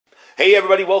Hey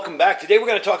everybody, welcome back. Today we're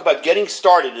going to talk about getting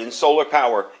started in solar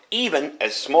power, even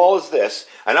as small as this,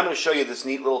 and I'm going to show you this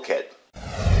neat little kit.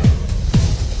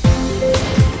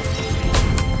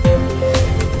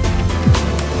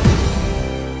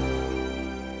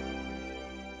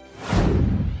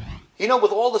 You know,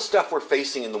 with all the stuff we're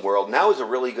facing in the world, now is a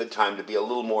really good time to be a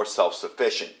little more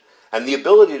self-sufficient. And the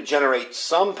ability to generate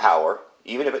some power,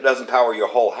 even if it doesn't power your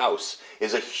whole house,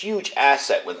 is a huge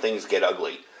asset when things get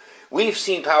ugly. We've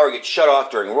seen power get shut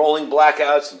off during rolling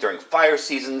blackouts and during fire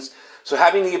seasons, so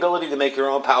having the ability to make your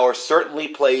own power certainly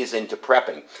plays into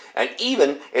prepping. And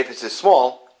even if it's as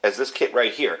small as this kit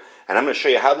right here, and I'm going to show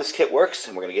you how this kit works,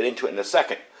 and we're going to get into it in a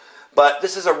second. But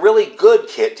this is a really good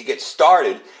kit to get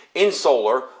started in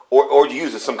solar or to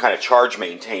use as some kind of charge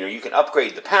maintainer. You can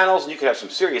upgrade the panels and you can have some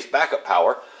serious backup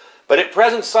power. But at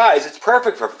present size, it's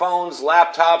perfect for phones,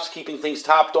 laptops, keeping things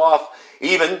topped off,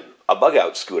 even a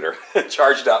bug-out scooter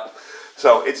charged up.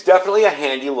 So it's definitely a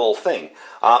handy little thing.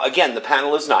 Again, the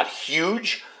panel is not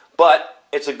huge, but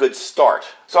it's a good start.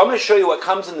 So I'm going to show you what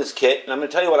comes in this kit, and I'm going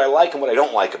to tell you what I like and what I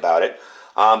don't like about it.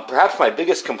 Perhaps my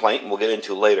biggest complaint, and we'll get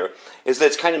into later, is that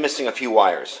it's kind of missing a few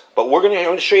wires. But I'm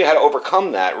going to show you how to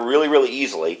overcome that really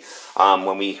easily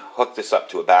when we hook this up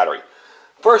to a battery.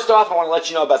 First off, I want to let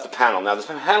you know about the panel. Now, this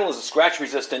panel is a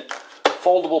scratch-resistant,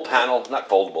 foldable panel. Not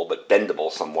foldable, but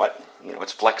bendable somewhat. You know,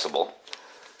 it's flexible.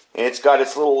 And it's got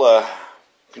its little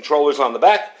controllers on the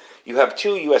back. You have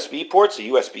two USB ports, a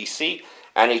USB-C,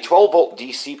 and a 12-volt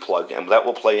DC plug, and that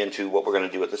will play into what we're going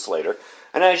to do with this later.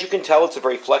 And as you can tell, it's a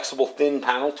very flexible, thin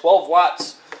panel, 12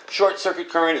 watts. Short circuit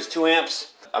current is 3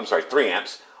 amps.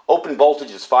 Open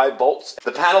voltage is 5 volts.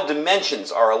 The panel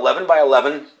dimensions are 11 by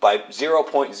 11 by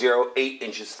 0.08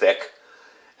 inches thick.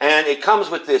 And it comes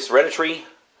with this hereditary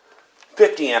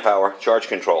 50 amp hour charge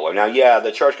controller. Now, yeah,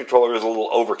 the charge controller is a little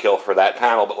overkill for that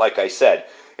panel, but like I said,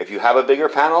 if you have a bigger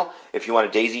panel, if you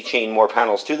want to daisy chain more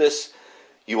panels to this,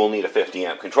 you will need a 50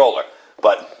 amp controller,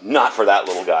 but not for that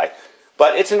little guy.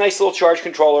 But it's a nice little charge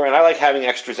controller, and I like having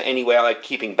extras anyway. I like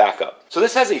keeping backup. So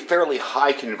this has a fairly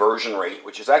high conversion rate,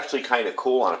 which is actually kind of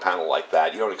cool on a panel like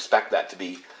that. You don't expect that to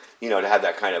be, you know, to have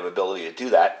that kind of ability to do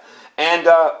that. And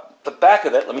the back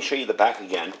of it, let me show you the back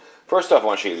again. First off, I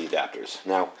want to show you the adapters.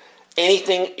 Now,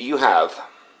 anything you have,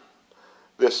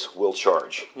 this will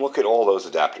charge. Look at all those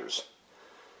adapters.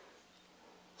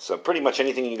 So pretty much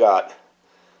anything you got,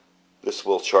 this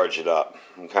will charge it up,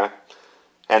 okay?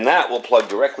 And that will plug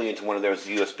directly into one of those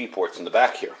USB ports in the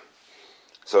back here.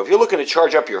 So if you're looking to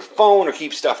charge up your phone or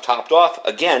keep stuff topped off,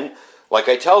 again, like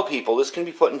I tell people, this can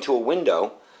be put into a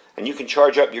window and you can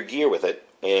charge up your gear with it,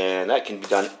 and that can be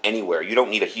done anywhere. You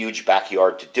don't need a huge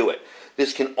backyard to do it.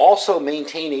 This can also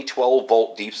maintain a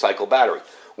 12-volt deep cycle battery.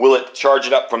 Will it charge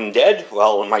it up from dead?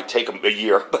 Well, it might take a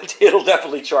year, but it'll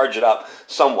definitely charge it up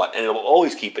somewhat, and it will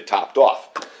always keep it topped off.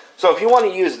 So if you want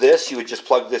to use this, you would just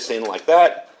plug this in like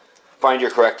that, find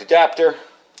your correct adapter,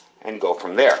 and go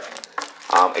from there.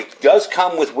 It does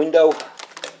come with window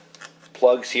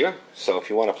plugs here, so if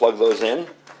you want to plug those in,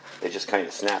 they just kind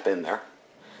of snap in there.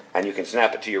 And you can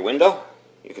snap it to your window,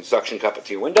 you can suction cup it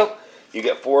to your window. You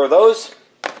get 4 of those.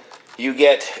 You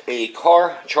get a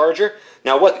car charger.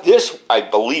 Now what this, I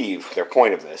believe, their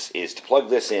point of this, is to plug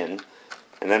this in,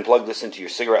 and then plug this into your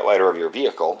cigarette lighter of your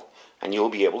vehicle, and you'll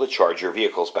be able to charge your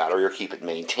vehicle's battery or keep it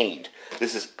maintained.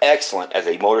 This is excellent as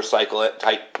a motorcycle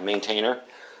type maintainer,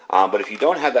 but if you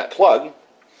don't have that plug,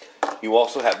 you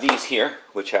also have these here,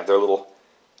 which have their little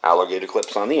alligator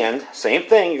clips on the end. Same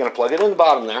thing, you're going to plug it in the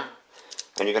bottom there,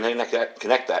 and you're going to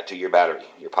connect that to your battery,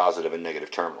 your positive and negative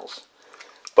terminals.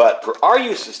 But for our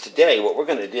uses today, what we're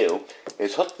going to do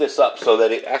is hook this up so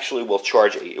that it actually will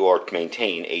charge or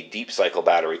maintain a deep cycle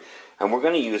battery, and we're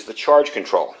going to use the charge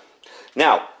control.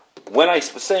 Now, when I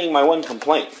was saying my one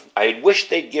complaint, I had wished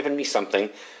they'd given me something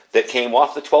that came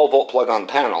off the 12-volt plug on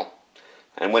the panel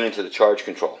and went into the charge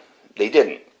control. They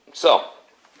didn't. So,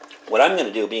 what I'm going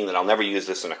to do, being that I'll never use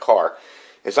this in a car,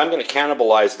 is I'm going to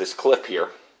cannibalize this clip here,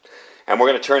 and we're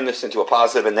going to turn this into a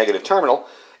positive and negative terminal,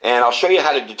 and I'll show you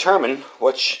how to determine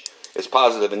which is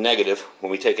positive and negative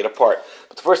when we take it apart.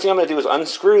 But the first thing I'm going to do is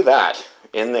unscrew that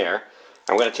in there.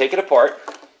 I'm going to take it apart,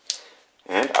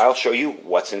 and I'll show you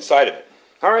what's inside of it.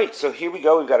 Alright, so here we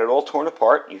go. We've got it all torn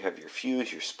apart. You have your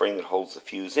fuse, your spring that holds the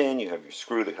fuse in, you have your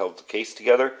screw that holds the case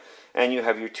together, and you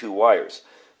have your 2 wires.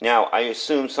 Now, I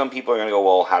assume some people are going to go,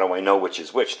 well, how do I know which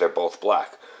is which? They're both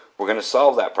black. We're going to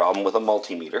solve that problem with a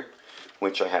multimeter,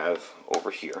 which I have over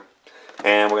here.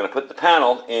 And we're going to put the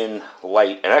panel in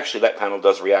light, and actually that panel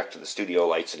does react to the studio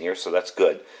lights in here, so that's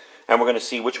good. And we're going to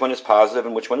see which one is positive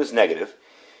and which one is negative.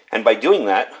 And by doing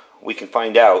that, we can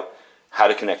find out how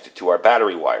to connect it to our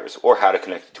battery wires, or how to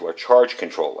connect it to our charge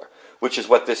controller. which is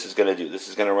what this is going to do. This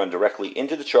is going to run directly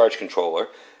into the charge controller,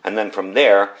 and then from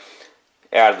there,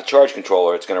 out of the charge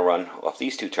controller, it's going to run off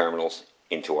these two terminals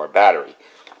into our battery.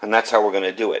 And that's how we're going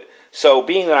to do it. So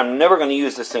being that I'm never going to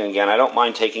use this thing again, I don't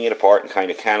mind taking it apart and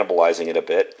kind of cannibalizing it a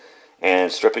bit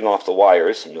and stripping off the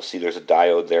wires. And you'll see there's a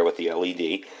diode there with the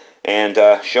LED,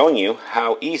 and showing you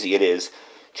how easy it is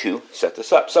to set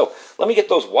this up. So let me get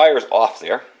those wires off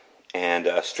there and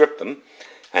strip them,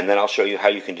 and then I'll show you how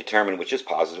you can determine which is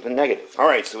positive and negative.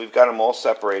 Alright, so we've got them all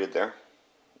separated there,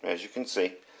 as you can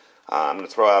see. I'm going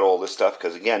to throw out all this stuff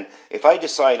because, again, if I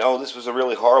decide, oh, this was a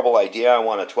really horrible idea, I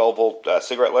want a 12-volt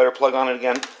cigarette lighter plug on it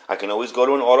again, I can always go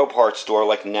to an auto parts store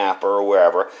like Napa or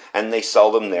wherever, and they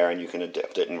sell them there, and you can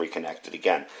adapt it and reconnect it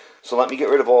again. So let me get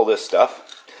rid of all this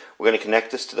stuff. We're going to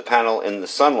connect this to the panel in the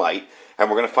sunlight, and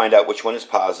we're going to find out which one is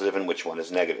positive and which one is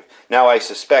negative. Now, I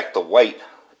suspect the white,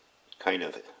 kind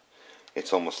of,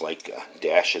 it's almost like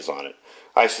dashes on it.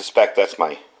 I suspect that's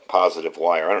my positive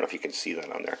wire. I don't know if you can see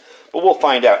that on there, but we'll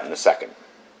find out in a second.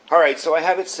 Alright, so I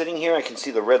have it sitting here. I can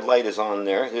see the red light is on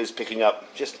there. It is picking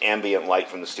up just ambient light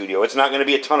from the studio. It's not going to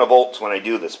be a ton of volts when I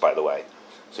do this, by the way,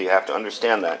 so you have to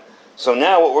understand that. So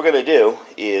now what we're going to do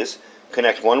is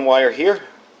connect one wire here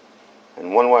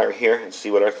and one wire here and see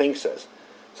what our thing says.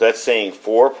 So that's saying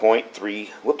 4.3,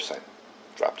 whoops, I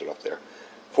dropped it up there,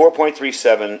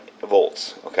 4.37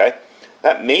 volts, okay?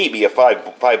 That may be a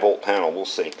 5 volt panel, we'll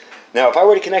see. Now, if I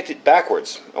were to connect it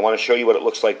backwards, I want to show you what it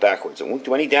looks like backwards. It won't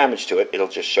do any damage to it. It'll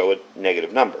just show a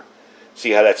negative number.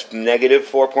 See how that's negative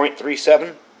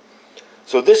 4.37?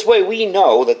 So this way we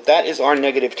know that that is our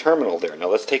negative terminal there. Now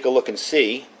let's take a look and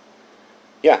see.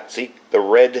 Yeah, see, the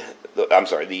red,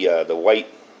 the white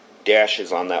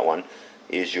dashes on that one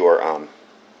is your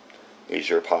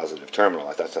positive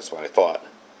terminal. That's what I thought.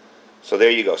 So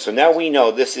there you go. So now we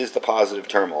know this is the positive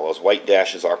terminal. Those white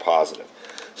dashes are positive.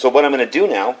 So what I'm going to do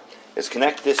now is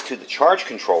connect this to the charge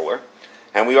controller,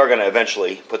 and we are going to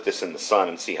eventually put this in the sun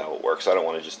and see how it works. I don't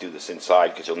want to just do this inside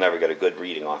because you'll never get a good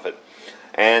reading off it.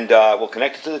 And we'll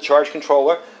connect it to the charge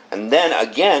controller, and then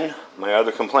again, my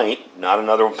other complaint, not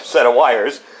another set of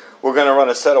wires, we're going to run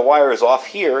a set of wires off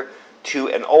here to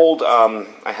an old,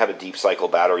 I have a deep cycle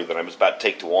battery that I was about to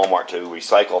take to Walmart to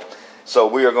recycle, so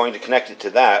we are going to connect it to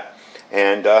that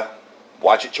and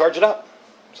watch it charge it up.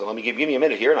 So let me give me a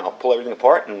minute here, and I'll pull everything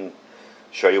apart and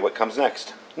show you what comes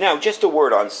next. Now, just a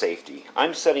word on safety.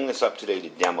 I'm setting this up today to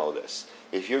demo this.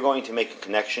 If you're going to make a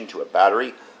connection to a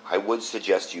battery, I would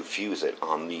suggest you fuse it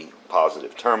on the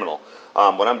positive terminal.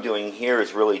 What I'm doing here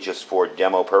is really just for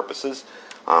demo purposes.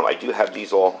 I do have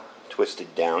these all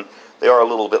twisted down. They are a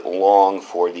little bit long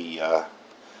for the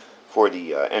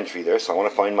entry there, so I want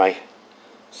to find my,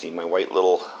 see my white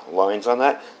little lines on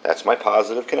that? That's my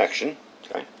positive connection.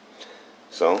 Okay.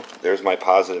 So there's my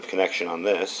positive connection on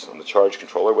this, on the charge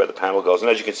controller where the panel goes.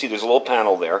 And as you can see, there's a little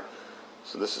panel there.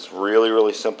 So this is really,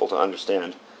 really simple to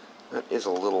understand. That is a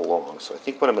little long. So I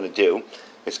think what I'm going to do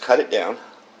is cut it down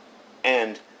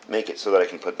and make it so that I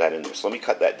can put that in there. So let me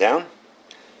cut that down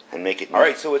and make it.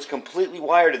 Alright, so it's completely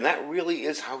wired, and that really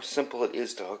is how simple it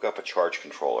is to hook up a charge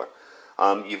controller.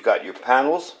 You've got your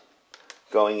panels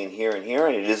going in here and here,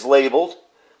 and it is labeled.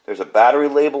 There's a battery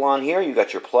label on here. You've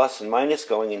got your plus and minus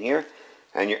going in here,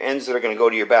 and your ends that are going to go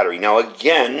to your battery. Now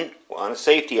again, on a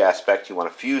safety aspect, you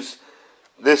want to fuse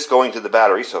this going to the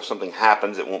battery, so if something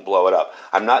happens, it won't blow it up.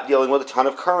 I'm not dealing with a ton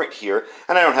of current here,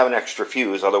 and I don't have an extra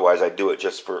fuse, otherwise I'd do it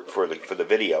just for the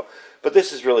video. But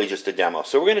this is really just a demo.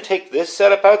 So we're going to take this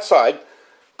setup outside,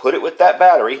 put it with that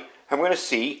battery, and we're going to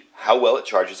see how well it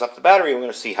charges up the battery, and we're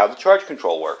going to see how the charge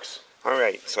control works.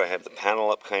 Alright, so I have the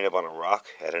panel up kind of on a rock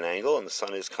at an angle, and the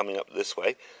sun is coming up this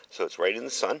way, so it's right in the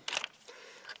sun.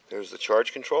 There's the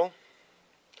charge control.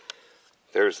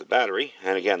 There's the battery,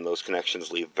 and again, those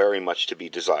connections leave very much to be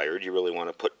desired. You really want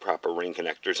to put proper ring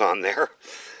connectors on there.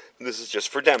 This is just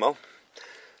for demo.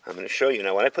 I'm going to show you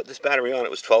now. When I put this battery on,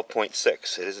 it was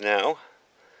 12.6. It is now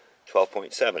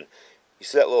 12.7. You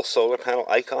see that little solar panel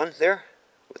icon there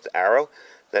with the arrow?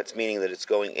 That's meaning that it's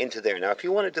going into there. Now, if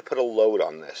you wanted to put a load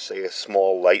on this, say a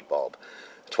small light bulb,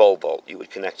 12 volt, you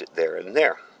would connect it there and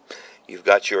there. You've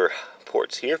got your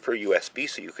ports here for USB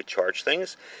so you could charge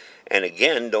things. And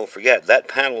again, don't forget, that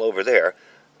panel over there,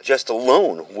 just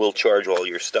alone, will charge all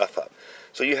your stuff up.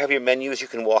 So you have your menus you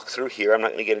can walk through here. I'm not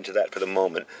going to get into that for the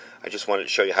moment. I just wanted to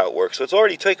show you how it works. So it's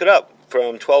already taken up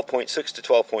from 12.6 to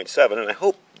 12.7, and I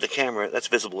hope the camera, that's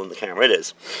visible in the camera. It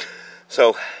is.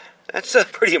 So that's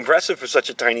pretty impressive for such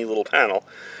a tiny little panel.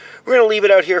 We're going to leave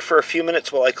it out here for a few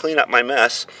minutes while I clean up my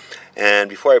mess. And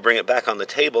before I bring it back on the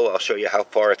table, I'll show you how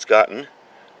far it's gotten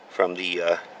from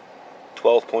the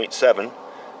 12.7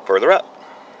 further up.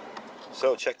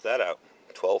 So check that out.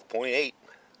 12.8.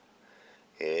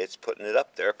 It's putting it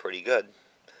up there pretty good.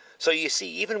 So you see,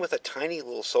 even with a tiny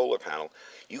little solar panel,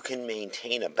 you can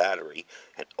maintain a battery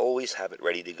and always have it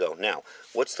ready to go. Now,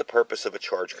 what's the purpose of a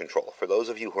charge control? For those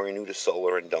of you who are new to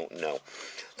solar and don't know,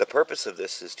 the purpose of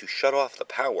this is to shut off the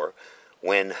power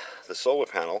when the solar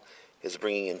panel is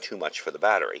bringing in too much for the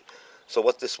battery. So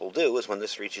what this will do is when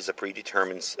this reaches a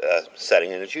predetermined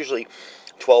setting, and it's usually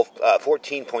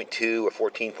 14.2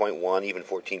 or 14.1, even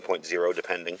 14.0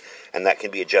 depending, and that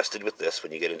can be adjusted with this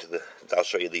when you get into the, I'll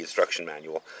show you the instruction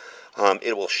manual.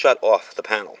 It will shut off the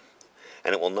panel,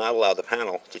 and it will not allow the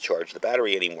panel to charge the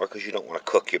battery anymore because you don't want to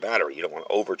cook your battery, you don't want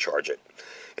to overcharge it.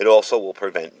 It also will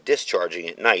prevent discharging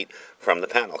at night from the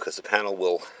panel because the panel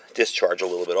will discharge a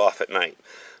little bit off at night.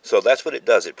 So that's what it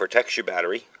does, it protects your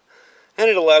battery. And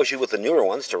it allows you with the newer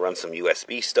ones to run some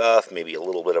USB stuff, maybe a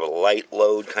little bit of a light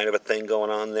load kind of a thing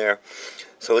going on there.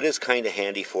 So it is kind of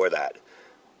handy for that.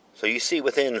 So you see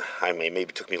within, maybe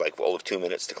it took me like all of 2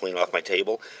 minutes to clean off my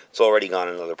table. It's already gone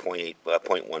another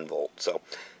 0.1 volt. So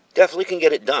definitely can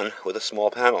get it done with a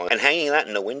small panel. And hanging that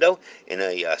in a window, in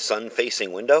a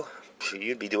sun-facing window,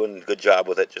 you'd be doing a good job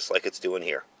with it just like it's doing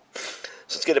here.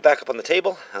 So let's get it back up on the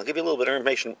table. I'll give you a little bit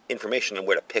of information on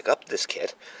where to pick up this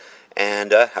kit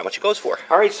and how much it goes for.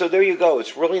 Alright, so there you go.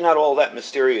 It's really not all that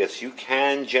mysterious. You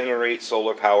can generate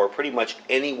solar power pretty much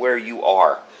anywhere you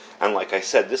are. And like I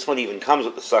said, this one even comes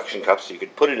with the suction cup, so you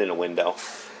could put it in a window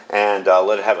and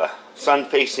let it have a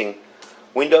sun-facing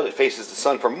window that faces the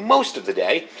sun for most of the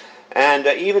day. And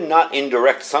even not in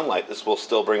direct sunlight, this will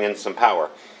still bring in some power.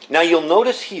 Now you'll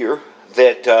notice here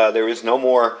that there is no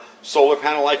more solar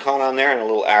panel icon on there and a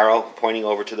little arrow pointing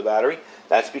over to the battery.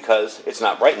 That's because it's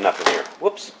not bright enough in here.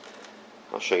 Whoops.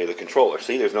 I'll show you the controller.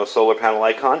 See, there's no solar panel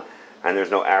icon and there's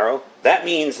no arrow. That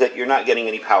means that you're not getting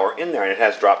any power in there, and it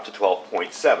has dropped to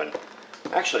 12.7.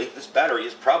 Actually, this battery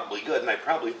is probably good, and I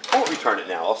probably won't return it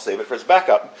now. I'll save it for its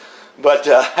backup. But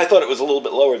I thought it was a little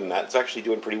bit lower than that. It's actually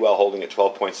doing pretty well holding at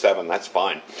 12.7. That's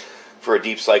fine for a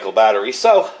deep cycle battery.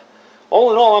 So,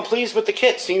 all in all, I'm pleased with the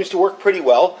kit. Seems to work pretty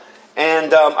well.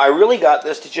 And I really got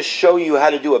this to just show you how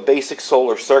to do a basic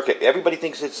solar circuit. Everybody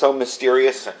thinks it's so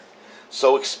mysterious,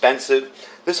 so expensive.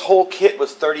 This whole kit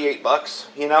was 38 bucks,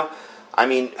 you know. I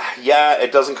mean, yeah,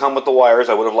 it doesn't come with the wires.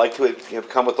 I would have liked to have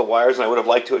come with the wires, and I would have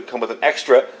liked to have come with an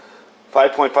extra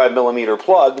 5.5 millimeter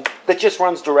plug that just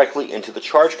runs directly into the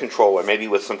charge controller, maybe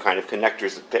with some kind of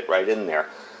connectors that fit right in there.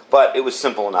 But it was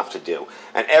simple enough to do.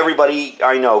 And everybody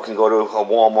I know can go to a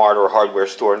Walmart or a hardware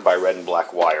store and buy red and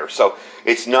black wire. So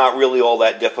it's not really all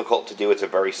that difficult to do. It's a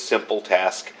very simple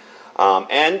task.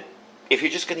 And if you're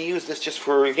just going to use this just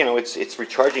for, you know, its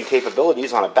recharging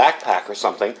capabilities on a backpack or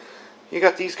something, you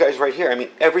got these guys right here. I mean,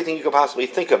 everything you could possibly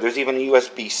think of. There's even a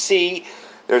USB-C.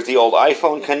 There's the old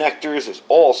iPhone connectors. There's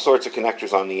all sorts of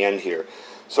connectors on the end here.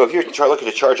 So if you're looking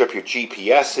to charge up your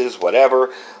GPSs,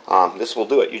 whatever, this will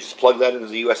do it. You just plug that into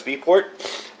the USB port,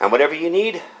 and whatever you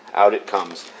need, out it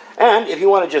comes. And if you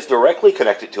want to just directly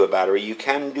connect it to a battery, you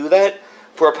can do that.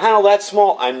 For a panel that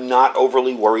small, I'm not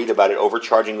overly worried about it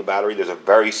overcharging the battery. There's a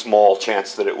very small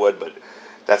chance that it would, but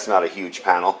that's not a huge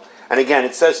panel. And again,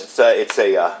 it says it's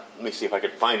a let me see if I can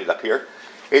find it up here.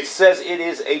 It says it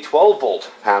is a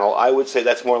 12-volt panel. I would say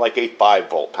that's more like a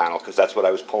 5-volt panel because that's what I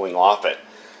was pulling off it.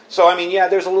 So, I mean, yeah,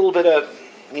 there's a little bit of,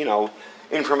 you know,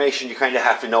 information you kind of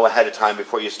have to know ahead of time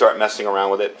before you start messing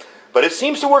around with it. But it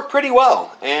seems to work pretty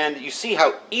well. And you see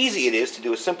how easy it is to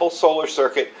do a simple solar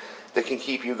circuit that can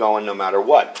keep you going no matter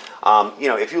what. You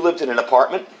know, if you lived in an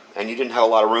apartment and you didn't have a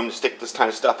lot of room to stick this kind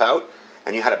of stuff out,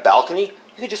 and you had a balcony,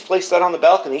 you could just place that on the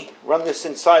balcony, run this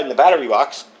inside in the battery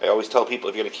box. I always tell people,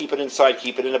 if you're going to keep it inside,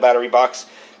 keep it in a battery box,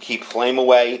 keep flame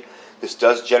away. This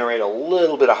does generate a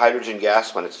little bit of hydrogen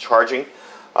gas when it's charging,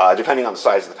 depending on the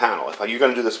size of the panel. If you're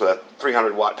going to do this with a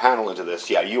 300-watt panel into this,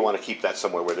 yeah, you want to keep that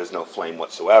somewhere where there's no flame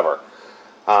whatsoever.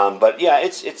 But yeah,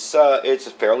 it's a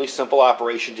fairly simple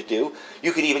operation to do.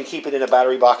 You could even keep it in a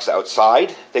battery box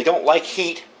outside. They don't like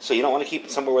heat, so you don't want to keep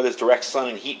it somewhere where there's direct sun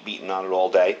and heat beating on it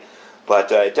all day.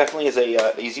 But it definitely is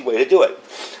a easy way to do it.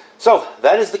 So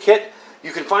that is the kit.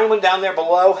 You can find one down there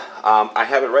below. I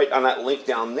have it right on that link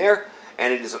down there,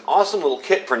 and it is an awesome little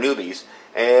kit for newbies.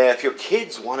 If your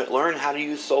kids want to learn how to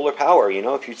use solar power, you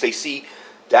know, if they see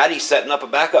Daddy setting up a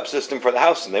backup system for the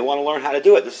house and they want to learn how to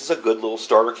do it, this is a good little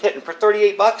starter kit. And for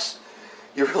 38 bucks,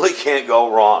 you really can't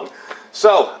go wrong.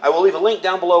 So I will leave a link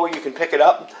down below where you can pick it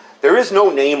up. There is no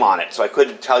name on it, so I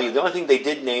couldn't tell you. The only thing they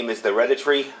did name is the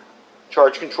hereditary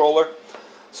charge controller.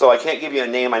 So I can't give you a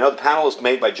name. I know the panel is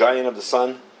made by Giant of the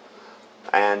Sun.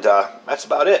 And that's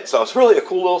about it. So it's really a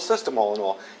cool little system all in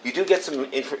all. You do get some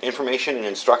information and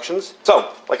instructions.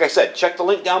 So, like I said, check the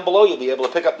link down below. You'll be able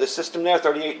to pick up this system there,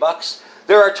 38 bucks.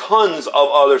 There are tons of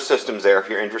other systems there if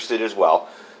you're interested as well.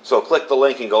 So click the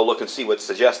link and go look and see what's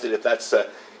suggested if that's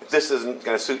if this isn't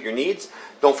going to suit your needs.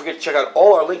 Don't forget to check out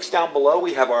all our links down below.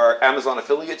 We have our Amazon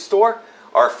affiliate store,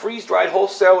 our freeze-dried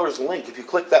wholesalers link. If you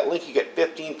click that link, you get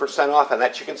 15% off, and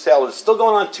that chicken sale is still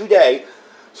going on today,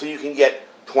 so you can get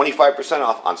 25%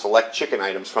 off on select chicken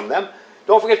items from them.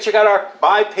 Don't forget to check out our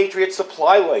Buy Patriot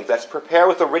Supply link. That's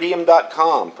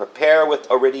preparewithiridium.com.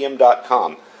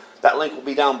 Preparewithiridium.com. That link will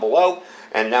be down below,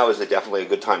 and now is definitely a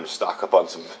good time to stock up on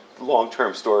some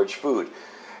long-term storage food.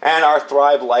 And our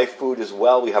Thrive Life food as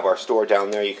well. We have our store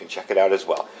down there. You can check it out as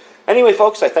well. Anyway,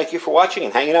 folks, I thank you for watching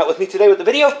and hanging out with me today with the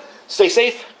video. Stay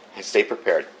safe and stay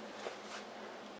prepared.